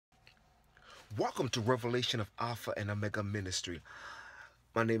Welcome to Revelation of Alpha and Omega Ministry.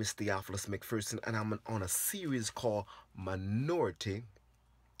 My name is Theophilus McPherson, and I'm on a series called Minority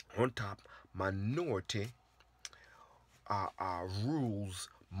on Top. Minority Rules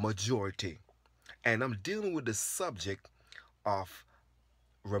Majority. And I'm dealing with the subject of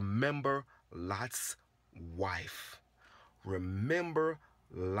remember Lot's wife. Remember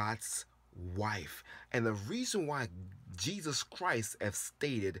Lot's wife. And the reason why Jesus Christ have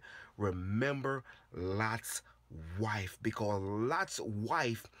stated, remember Lot's wife, because Lot's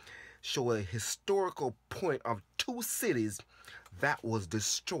wife show a historical point of two cities that was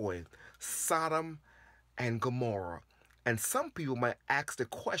destroyed, Sodom and Gomorrah. And some people might ask the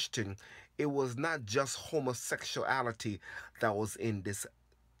question, it was not just homosexuality that was in this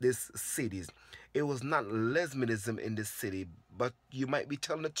cities. It was not lesbianism in this city, but you might be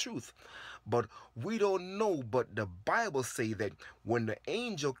telling the truth. But we don't know, but the Bible say that when the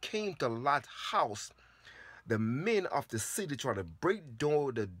angel came to Lot's house, the men of the city tried to break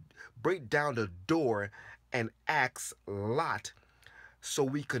down the door and ask Lot so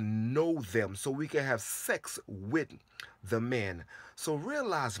we can know them, so we can have sex with the men. So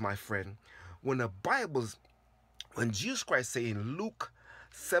realize, my friend, when Jesus Christ say in Luke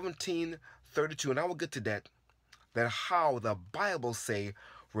 17:32, and I will get to that how the Bible say,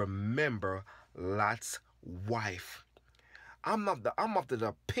 remember Lot's wife. I'm of the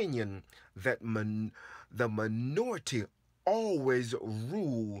opinion that the minority always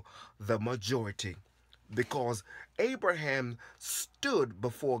rule the majority. Because Abraham stood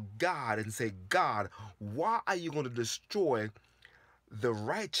before God and said, God, why are you going to destroy the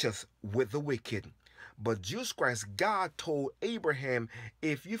righteous with the wicked? But Jesus Christ, God told Abraham,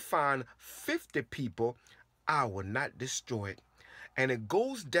 if you find 50 people, I will not destroy it. And it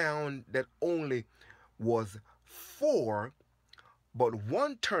goes down that only was 4, but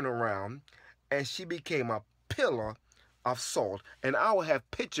one turned around and she became a pillar of salt. And I will have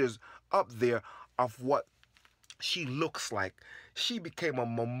pictures up there of what she looks like. She became a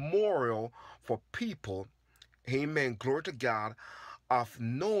memorial for people, amen, glory to God, of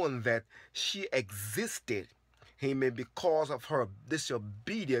knowing that she existed, amen, because of her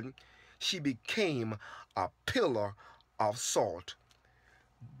disobedience. She became a pillar of salt.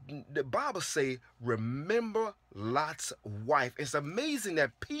 The Bible say, remember Lot's wife. It's amazing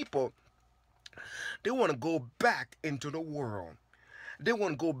that people, they want to go back into the world. They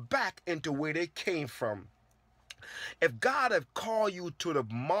want to go back into where they came from. If God have called you to the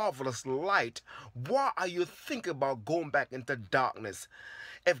marvelous light, why are you thinking about going back into darkness?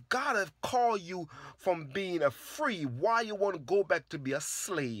 If God have called you from being a free, why you want to go back to be a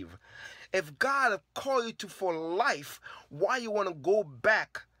slave? If God have called you to for life, why you want to go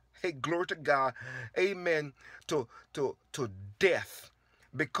back, hey, glory to God, amen, to death?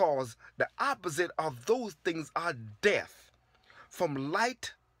 Because the opposite of those things are death. From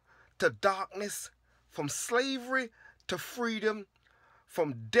light to darkness, from slavery to freedom,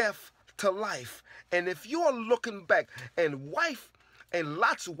 from death to life. And if you are looking back, and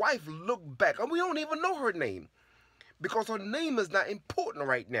Lot's wife looked back, and we don't even know her name, because her name is not important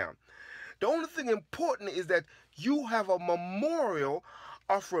right now. The only thing important is that you have a memorial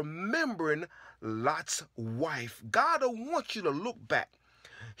of remembering Lot's wife. God don't want you to look back.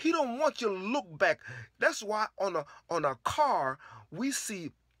 He don't want you to look back. That's why on a car we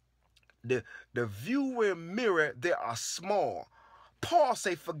see the view mirror, they are small. Paul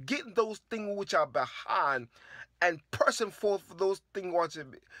say, forgetting those things which are behind and pressing forth for those things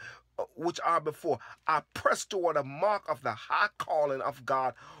which are before. I press toward the mark of the high calling of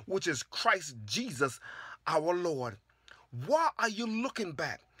God, which is Christ Jesus our Lord. Why are you looking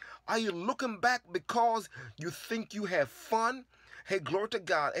back? Are you looking back because you think you have fun? Hey, glory to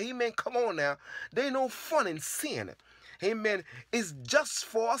God. Amen. Come on now. There ain't no fun in sin. Amen. It's just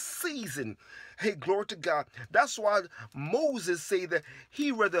for a season. Hey, glory to God. That's why Moses said that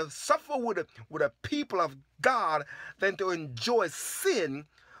he rather suffer with a people of God than to enjoy sin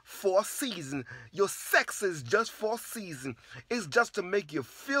for a season. Your sex is just for a season. It's just to make you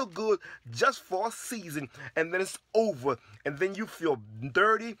feel good, just for a season, and then it's over. And then you feel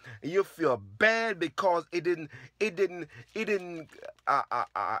dirty and you feel bad because it didn't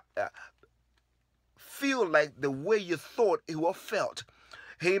feel like the way you thought it would felt.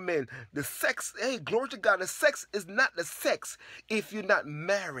 Amen. The sex, hey, glory to God. The sex is not the sex if you're not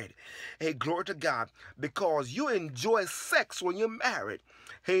married. Hey, glory to God. Because you enjoy sex when you're married.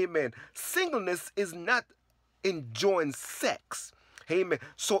 Amen. Singleness is not enjoying sex. Amen.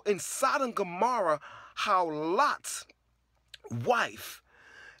 So in Sodom and Gomorrah, how Lot's wife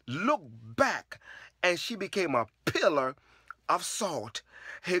looked back and she became a pillar of salt.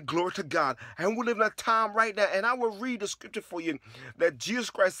 Hey, glory to God. And we live in a time right now, and I will read the scripture for you that Jesus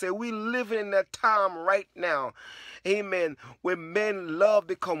Christ said we live in that time right now. Amen. Where men love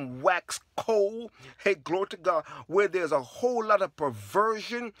become wax cold. Hey, glory to God. Where there's a whole lot of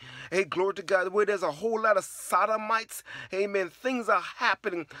perversion. Hey, glory to God. Where there's a whole lot of sodomites. Amen. Things are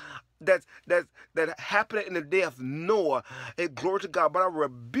happening that happened in the day of Noah. Hey, glory to God. But I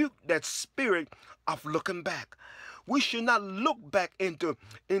rebuke that spirit of looking back. We should not look back into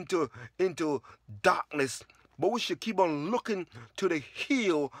darkness, but we should keep on looking to the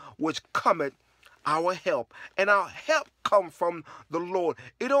hill which cometh our help. And our help come from the Lord.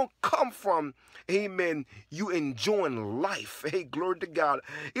 It don't come from, amen, you enjoying life. Hey, glory to God.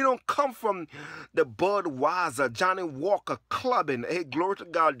 It don't come from the Budweiser, Johnny Walker clubbing. Hey, glory to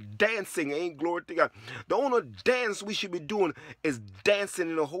God, dancing. Hey, glory to God. The only dance we should be doing is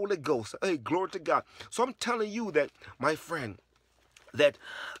dancing in the Holy Ghost. Hey, glory to God. So I'm telling you that, my friend, that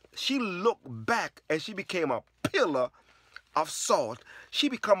she looked back and she became a pillar of salt. She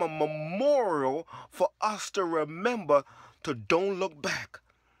become a memorial for us to remember to don't look back.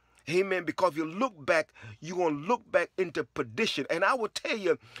 Amen. Because if you look back, you're going to look back into perdition. And I will tell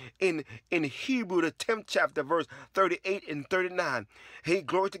you in Hebrew, the 10th chapter, verse 38 and 39. Hey,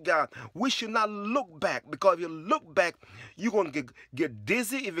 glory to God. We should not look back, because if you look back, you're going to get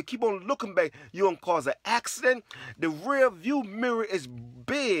dizzy. If you keep on looking back, you're going to cause an accident. The rear view mirror is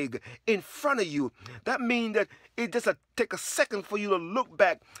big in front of you. That means that it just take a second for you to look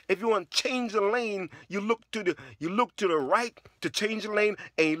back. If you want to change the lane, you look to the right to change the lane,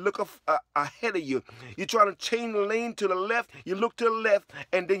 and you look ahead of you. You try to change the lane to the left, you look to the left,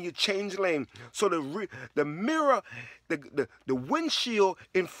 and then you change lane. So the mirror, the windshield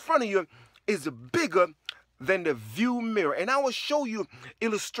in front of you is bigger than the view mirror. And I will show you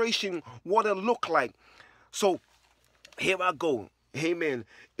illustration what it look like. So here I go. Amen.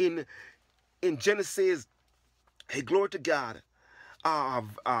 In Genesis, hey, glory to God,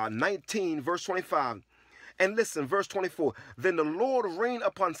 19, verse 25. And listen, verse 24. Then the Lord rained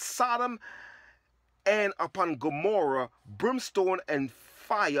upon Sodom and upon Gomorrah brimstone and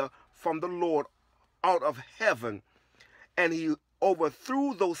fire from the Lord out of heaven. And he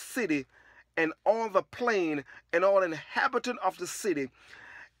overthrew those cities and all the plain and all inhabitant of the city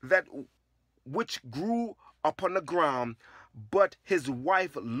that which grew upon the ground. But his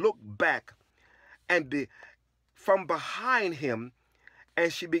wife looked back and from behind him,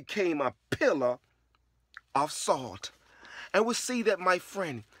 and she became a pillar of salt. And we see that, my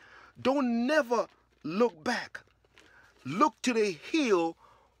friend, don't never look back. Look to the hill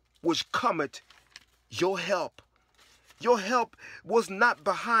which cometh your help. Your help was not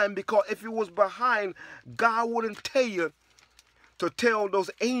behind, because if it was behind, God wouldn't tell you to tell those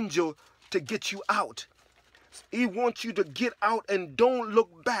angels to get you out. He wants you to get out and don't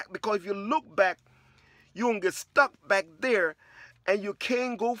look back, because if you look back, you're going to get stuck back there and you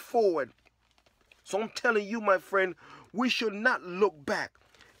can't go forward. So I'm telling you, my friend, we should not look back.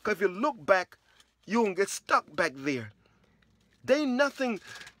 Because if you look back, you're going to get stuck back there. There ain't nothing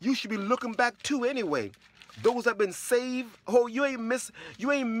you should be looking back to anyway. Those that have been saved, oh, you ain't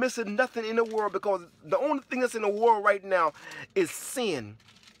missing nothing in the world, because the only thing that's in the world right now is sin,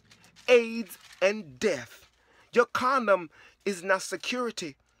 AIDS, and death. Your condom is not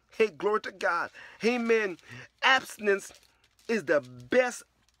security. Hey, glory to God. Amen. Abstinence is the best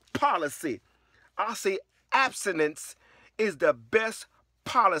policy. I say abstinence is the best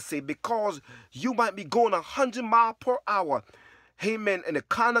policy, because you might be going 100 miles per hour. Amen. And the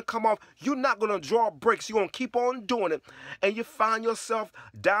condom come off, you're not going to draw brakes. You're going to keep on doing it. And you find yourself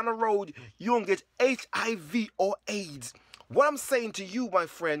down the road, you're going to get HIV or AIDS. What I'm saying to you, my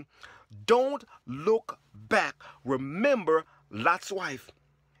friend, don't look back. Remember Lot's wife.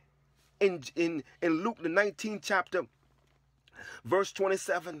 In Luke, the 19th chapter, verse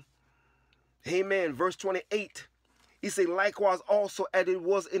 27, amen, verse 28, he said, likewise also as it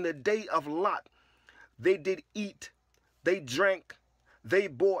was in the day of Lot, they did eat, they drank, they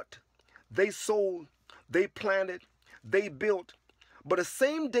bought, they sold, they planted, they built. But the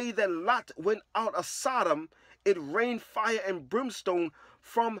same day that Lot went out of Sodom, it rained fire and brimstone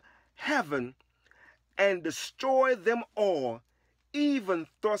from heaven and destroyed them all. Even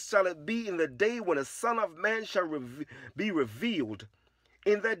thus shall it be in the day when the Son of Man shall be revealed.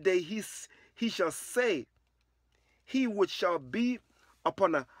 In that day he shall say, he which shall be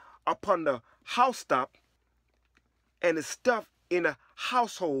upon the housetop and the stuff in a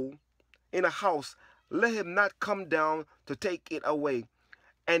household, in a house, let him not come down to take it away.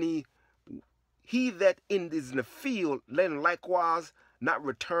 And he that is in the field, let him likewise not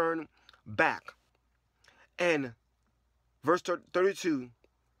return back. And verse 32,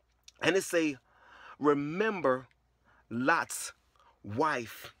 And it say, remember Lot's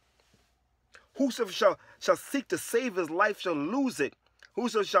wife. Whosoever shall seek to save his life shall lose it.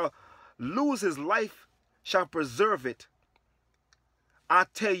 Whosoever shall lose his life shall preserve it. I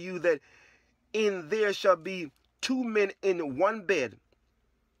tell you that in there shall be two men in one bed.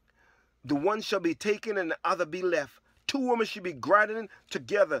 The one shall be taken and the other be left. Two women shall be grinding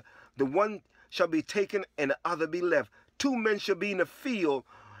together. The one shall be taken and the other be left. Two men shall be in the field,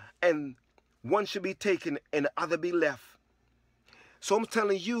 and one shall be taken and the other be left. So I'm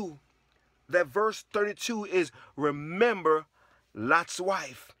telling you that verse 32 is remember Lot's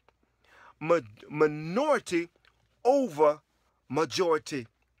wife. Minority over majority.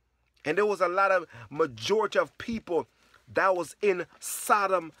 And there was a lot of majority of people that was in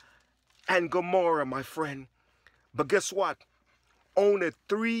Sodom and Gomorrah, my friend. But guess what? Only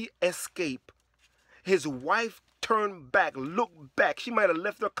 3 escaped. His wife turned back, looked back. She might have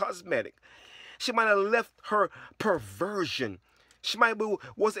left her cosmetic. She might have left her perversion. She might be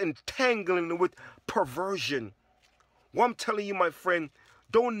was entangling with perversion. Well, I'm telling you, my friend,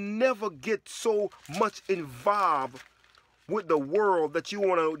 don't never get so much involved with the world that you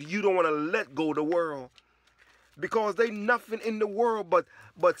don't want to let go of the world. Because they nothing in the world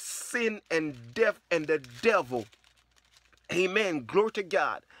but sin and death and the devil. Amen. Glory to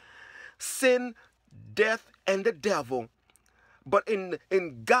God. Sin, death, and the devil. But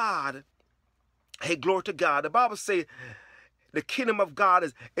in God, hey, glory to God. The Bible says the kingdom of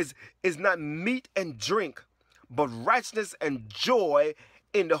God is not meat and drink, but righteousness and joy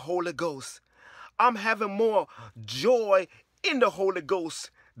in the Holy Ghost. I'm having more joy in the Holy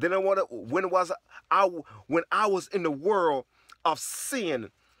Ghost than when I was in the world of sin.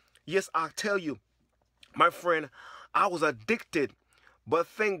 Yes, I tell you, my friend, I was addicted, but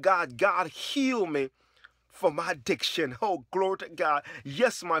thank God, God healed me from my addiction. Oh, glory to God.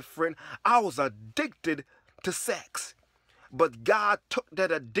 Yes, my friend, I was addicted to sex. But God took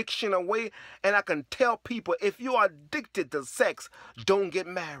that addiction away, and I can tell people, if you are addicted to sex, don't get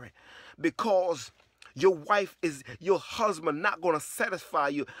married, because your wife is your husband not going to satisfy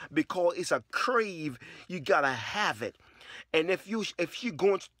you, because it's a crave. You got to have it. And if you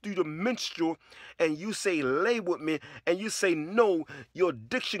going through the menstrual and you say, lay with me, and you say no, your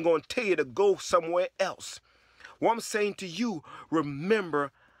addiction going to tell you to go somewhere else. What I'm saying to you,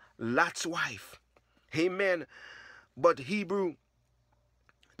 remember Lot's wife. Amen. But Hebrew,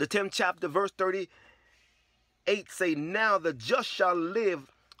 the 10th chapter, verse 38 say, now the just shall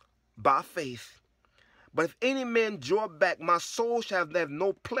live by faith. But if any man draw back, my soul shall have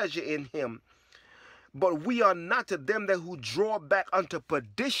no pleasure in him. But we are not to them that who draw back unto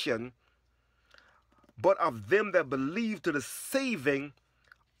perdition, but of them that believe to the saving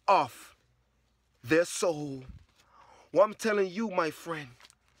of their soul. Well, I'm telling you, my friend,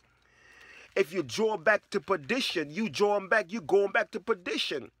 if you draw back to perdition, you going back to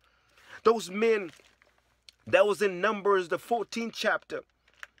perdition. Those men that was in Numbers, the 14th chapter,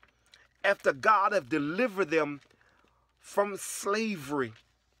 after God have delivered them from slavery.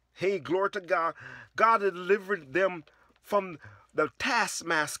 Hey, glory to God. God had delivered them from the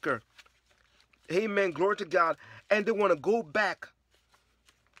taskmaster. Amen, glory to God. And they want to go back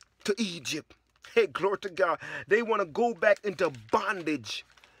to Egypt. Hey, glory to God. They want to go back into bondage.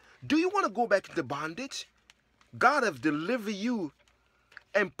 Do you want to go back into bondage? God have delivered you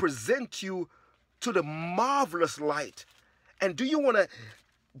and present you to the marvelous light. And do you want to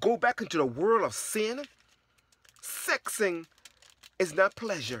go back into the world of sin? Sexing is not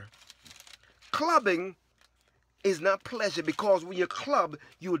pleasure. Clubbing is not pleasure, because when you club,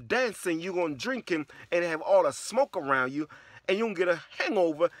 you're dancing, you're going drinking, and have all the smoke around you, and you're going to get a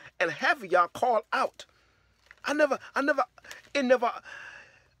hangover, and half of y'all call out.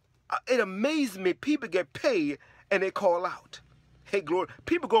 It amazed me. People get paid and they call out. Hey, glory.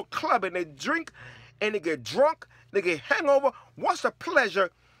 People go clubbing, they drink, and they get drunk, they get hangover. What's the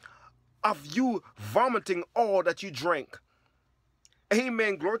pleasure of you vomiting all that you drank?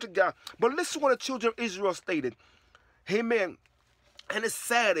 Amen. Glory to God. But listen to what the children of Israel stated. Amen. And it's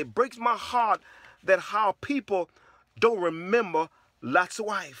sad. It breaks my heart that how people don't remember Lot's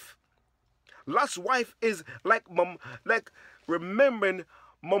wife. Lot's wife is like remembering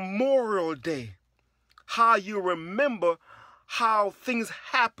Memorial Day. How you remember how things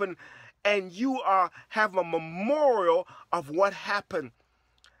happen, and you have a memorial of what happened.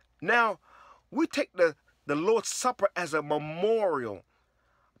 Now, we take the Lord's Supper as a memorial.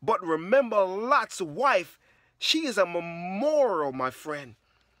 But remember Lot's wife, she is a memorial, my friend.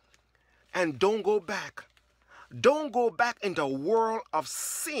 And don't go back. Don't go back into a world of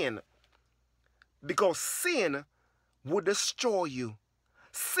sin, because sin will destroy you.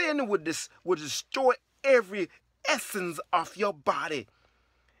 Sin would destroy every essence of your body.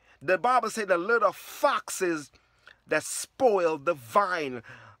 The Bible said the little foxes that spoil the vine.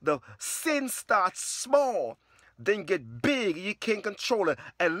 The sin starts small, then get big, you can't control it.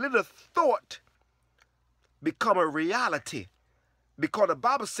 A little thought become a reality. Because the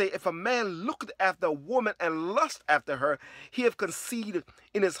Bible says if a man looked after a woman and lust after her, he have conceived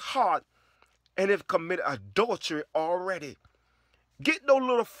in his heart and have committed adultery already. Get those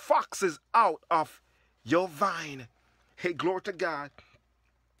little foxes out of your vine. Hey, glory to God.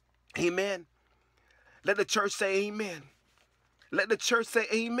 Amen. Let the church say amen. Let the church say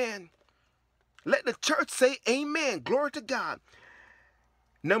amen. Let the church say amen. Glory to God.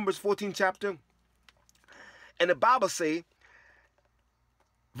 Numbers 14 chapter. And the Bible say,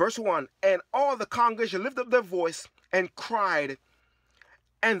 verse 1, and all the congregation lifted up their voice and cried,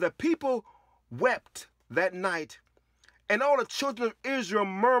 and the people wept that night. And all the children of Israel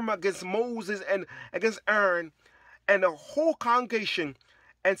murmured against Moses and against Aaron and the whole congregation,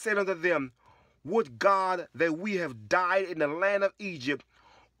 and said unto them, would God that we have died in the land of Egypt,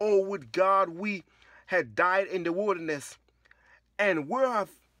 or would God we had died in the wilderness? And where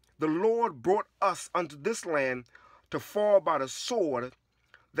hath the Lord brought us unto this land to fall by the sword,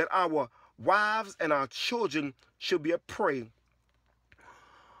 that our wives and our children should be a prey?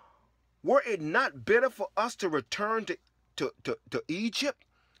 Were it not better for us to return to Egypt,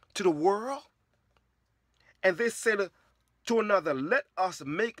 to the world? And they said to another, let us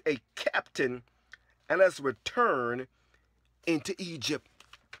make a captain, and let's return into Egypt.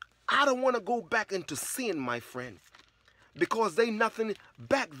 I don't want to go back into sin, my friend, because they nothing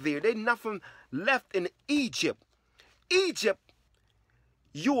back there. They nothing left in Egypt. Egypt,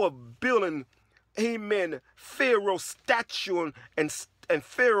 you are building, amen, Pharaoh statue and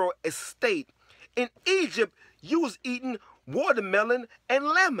Pharaoh estate. In Egypt, you was eating watermelon and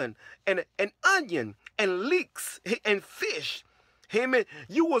lemon and onion and leeks and fish. Amen.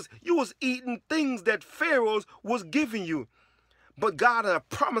 You was eating things that Pharaoh was giving you. But God had a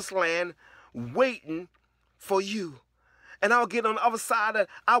promised land waiting for you. And I'll get on the other side and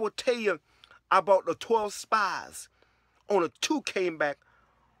I will tell you about the 12 spies. Only 2 came back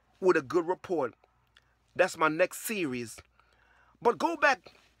with a good report. That's my next series. But go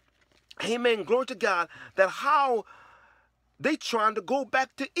back, amen, glory to God, that how they trying to go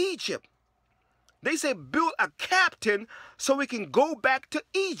back to Egypt. They say build a captain so we can go back to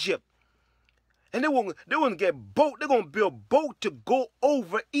Egypt. And they won't get boat. They're gonna build a boat to go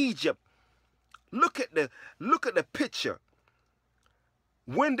over Egypt. Look at the picture.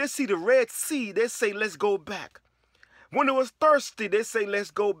 When they see the Red Sea, they say let's go back. When it was thirsty, they say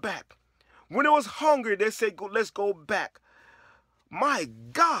let's go back. When it was hungry, they say let's go back. My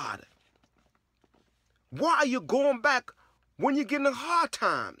God, why are you going back when you're getting hard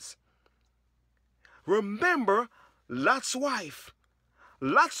times? Remember Lot's wife.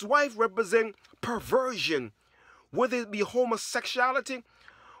 Lot's wife represents perversion, whether it be homosexuality,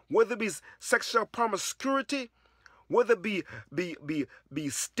 whether it be sexual promiscuity, whether it be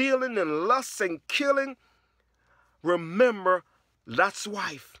stealing and lust and killing. Remember Lot's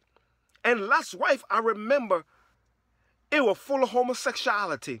wife. And Lot's wife, I remember, it was full of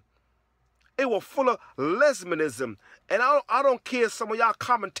homosexuality. It was full of lesbianism. And I don't care some of y'all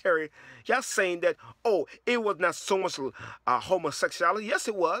commentary, y'all saying that, oh, it was not so much homosexuality. Yes,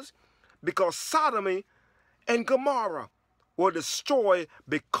 it was. Because Sodom and Gomorrah were destroyed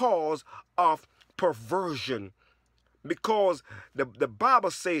because of perversion. Because the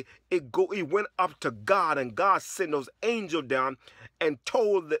Bible say it went up to God, and God sent those angels down and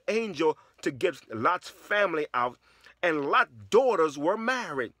told the angel to get Lot's family out, and Lot's daughters were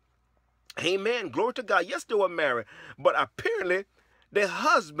married. Amen. Glory to God. Yes, they were married. But apparently, their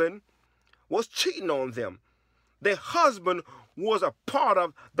husband was cheating on them. Their husband was a part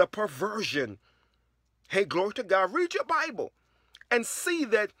of the perversion. Hey, glory to God. Read your Bible and see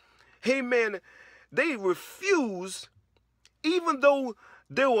that, amen, they refused, even though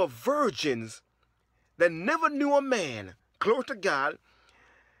they were virgins that never knew a man. Glory to God.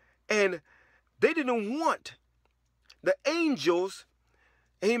 And they didn't want the angels.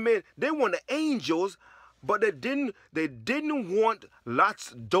 Amen. They want the angels, but they didn't want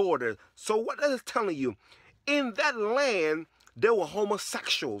Lot's daughter. So what that is telling you, in that land, there were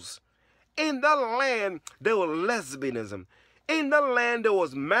homosexuals. In that land, there was lesbianism. In that land, there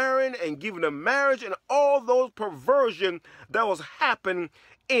was marrying and giving a marriage and all those perversion that was happening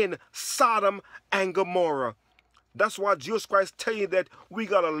in Sodom and Gomorrah. That's why Jesus Christ tell you that we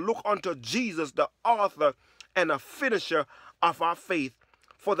got to look unto Jesus, the author and the finisher of our faith,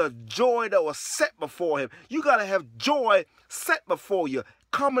 for the joy that was set before him. You got to have joy set before you.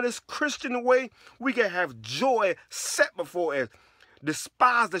 come in this Christian way, we can have joy set before us,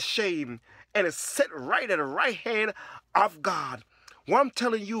 despise the shame, and it's set right at the right hand of God. Well, I'm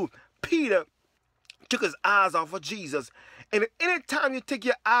telling you, Peter took his eyes off of Jesus. And anytime you take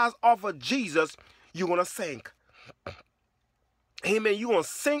your eyes off of Jesus, you're going to sink. Amen. You're going to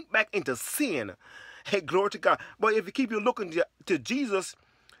sink back into sin. Hey, glory to God. But if you keep your looking to Jesus,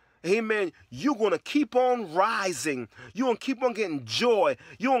 amen, you're going to keep on rising. You're going to keep on getting joy.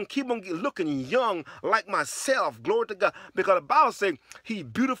 You're going to keep on looking young like myself. Glory to God. Because the Bible says he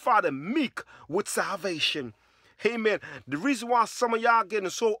beautified the meek with salvation. Amen. The reason why some of y'all getting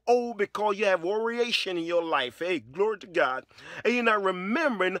so old because you have variation in your life. Hey, glory to God. And you're not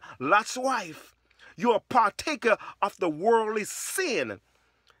remembering Lot's wife. You're a partaker of the worldly sin.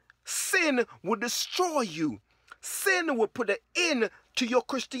 Sin will destroy you. Sin will put an end to your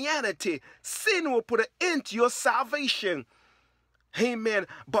Christianity. Sin will put an end to your salvation. Amen.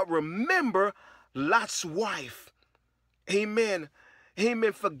 But remember Lot's wife. Amen.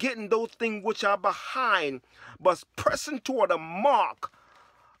 Amen. Forgetting those things which are behind, but pressing toward the mark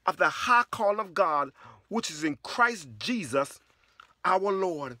of the high call of God, which is in Christ Jesus, our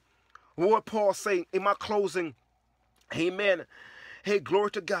Lord. What Paul saying in my closing, amen. Hey, glory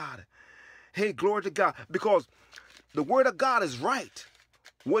to God. Hey, glory to God. Because the word of God is right.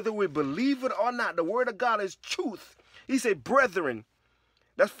 Whether we believe it or not, the word of God is truth. He said, brethren,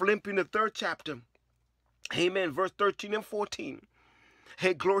 that's Philippians the 3rd chapter. Amen. Verse 13 and 14.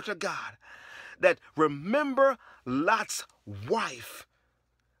 Hey, glory to God. That remember Lot's wife.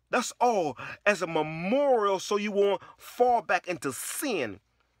 That's all as a memorial so you won't fall back into sin.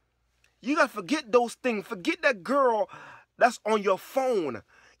 You got to forget those things. Forget that girl that's on your phone.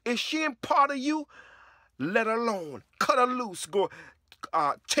 If she ain't part of you, let her alone. Cut her loose. Go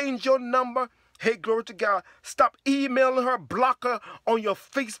change your number. Hey, glory to God. Stop emailing her. Block her on your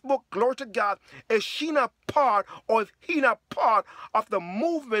Facebook. Glory to God. If she not part or if he not part of the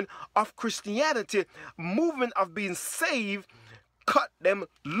movement of Christianity, movement of being saved, cut them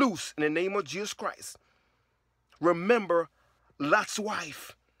loose in the name of Jesus Christ. Remember Lot's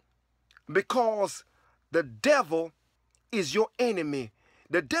wife. Because the devil is your enemy.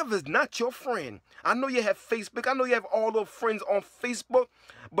 The devil is not your friend. I know you have Facebook. I know you have all those friends on Facebook.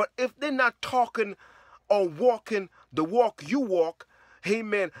 But if they're not talking or walking the walk you walk,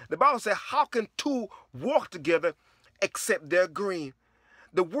 amen. The Bible says, how can two walk together except they're agreeing?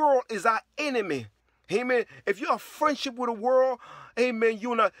 The world is our enemy. Amen. If you're a friendship with the world, amen,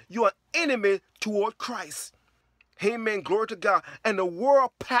 you're an enemy toward Christ. Amen. Glory to God. And the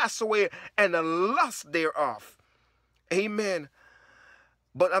world pass away and the lust thereof. Amen.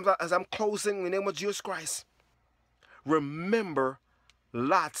 But as I'm closing in the name of Jesus Christ, remember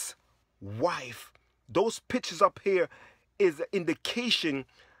Lot's wife. Those pictures up here is an indication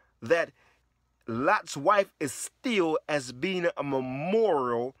that Lot's wife is still as being a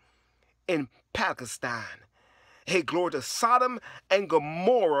memorial in Pakistan. Hey, glory to Sodom and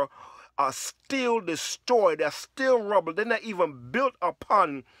Gomorrah are still destroyed. They're still rubble. They're not even built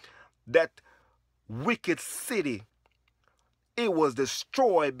upon that wicked city. It was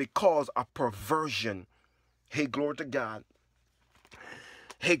destroyed because of perversion. Hey, glory to God.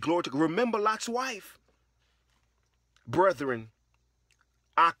 Hey, glory to God. Remember Lot's wife. Brethren,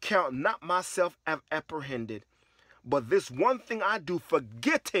 I count not myself as apprehended, but this one thing I do,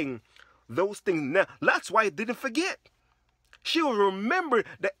 forgetting those things. Now, Lot's wife didn't forget. She will remember.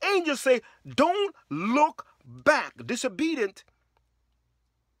 The angels say, don't look back. Disobedient.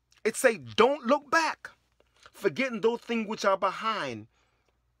 It say, don't look back. Forgetting those things which are behind.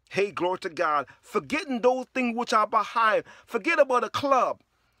 Hey, glory to God. Forgetting those things which are behind. Forget about a club.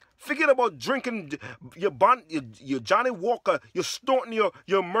 Forget about drinking your Johnny Walker. You're snorting your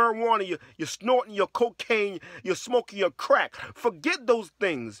marijuana. You're snorting your cocaine. You're smoking your crack. Forget those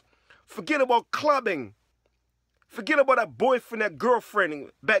things. Forget about clubbing. Forget about that boyfriend, that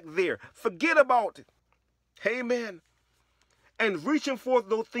girlfriend back there. Forget about it. Amen. And reaching for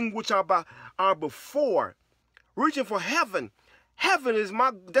those things which are before. Reaching for heaven. Heaven is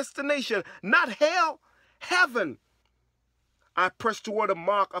my destination, not hell. Heaven. I press toward the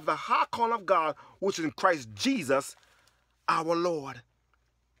mark of the high call of God, which is in Christ Jesus, our Lord.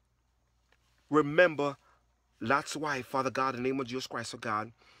 Remember Lot's wife, Father God, in the name of Jesus Christ, oh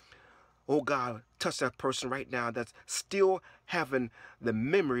God. Oh God, touch that person right now that's still having the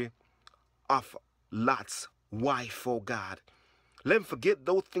memory of Lot's wife, oh God. Let them forget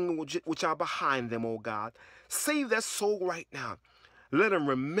those things which are behind them, oh God. Save that soul right now. Let them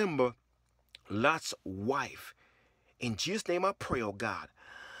remember Lot's wife. In Jesus' name I pray, oh God.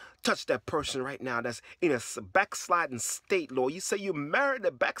 Touch that person right now that's in a backsliding state, Lord. You say you married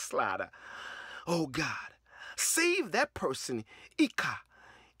a backslider. Oh God, save that person, Ika.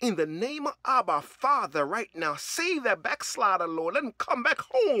 In the name of Abba, Father, right now, save that backslider, Lord. Let them come back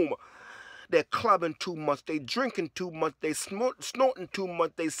home. They're clubbing too much. They drinking too much. They snorting too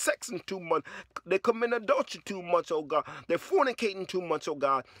much. They sexing too much. They committing adultery too much, oh God. They're fornicating too much, oh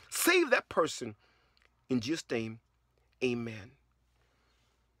God. Save that person. In Jesus' name, amen.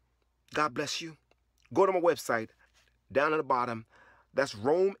 God bless you. Go to my website, down at the bottom. That's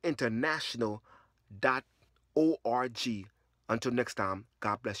RomeInternational.org. Until next time,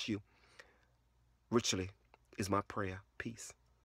 God bless you. Richly is my prayer. Peace.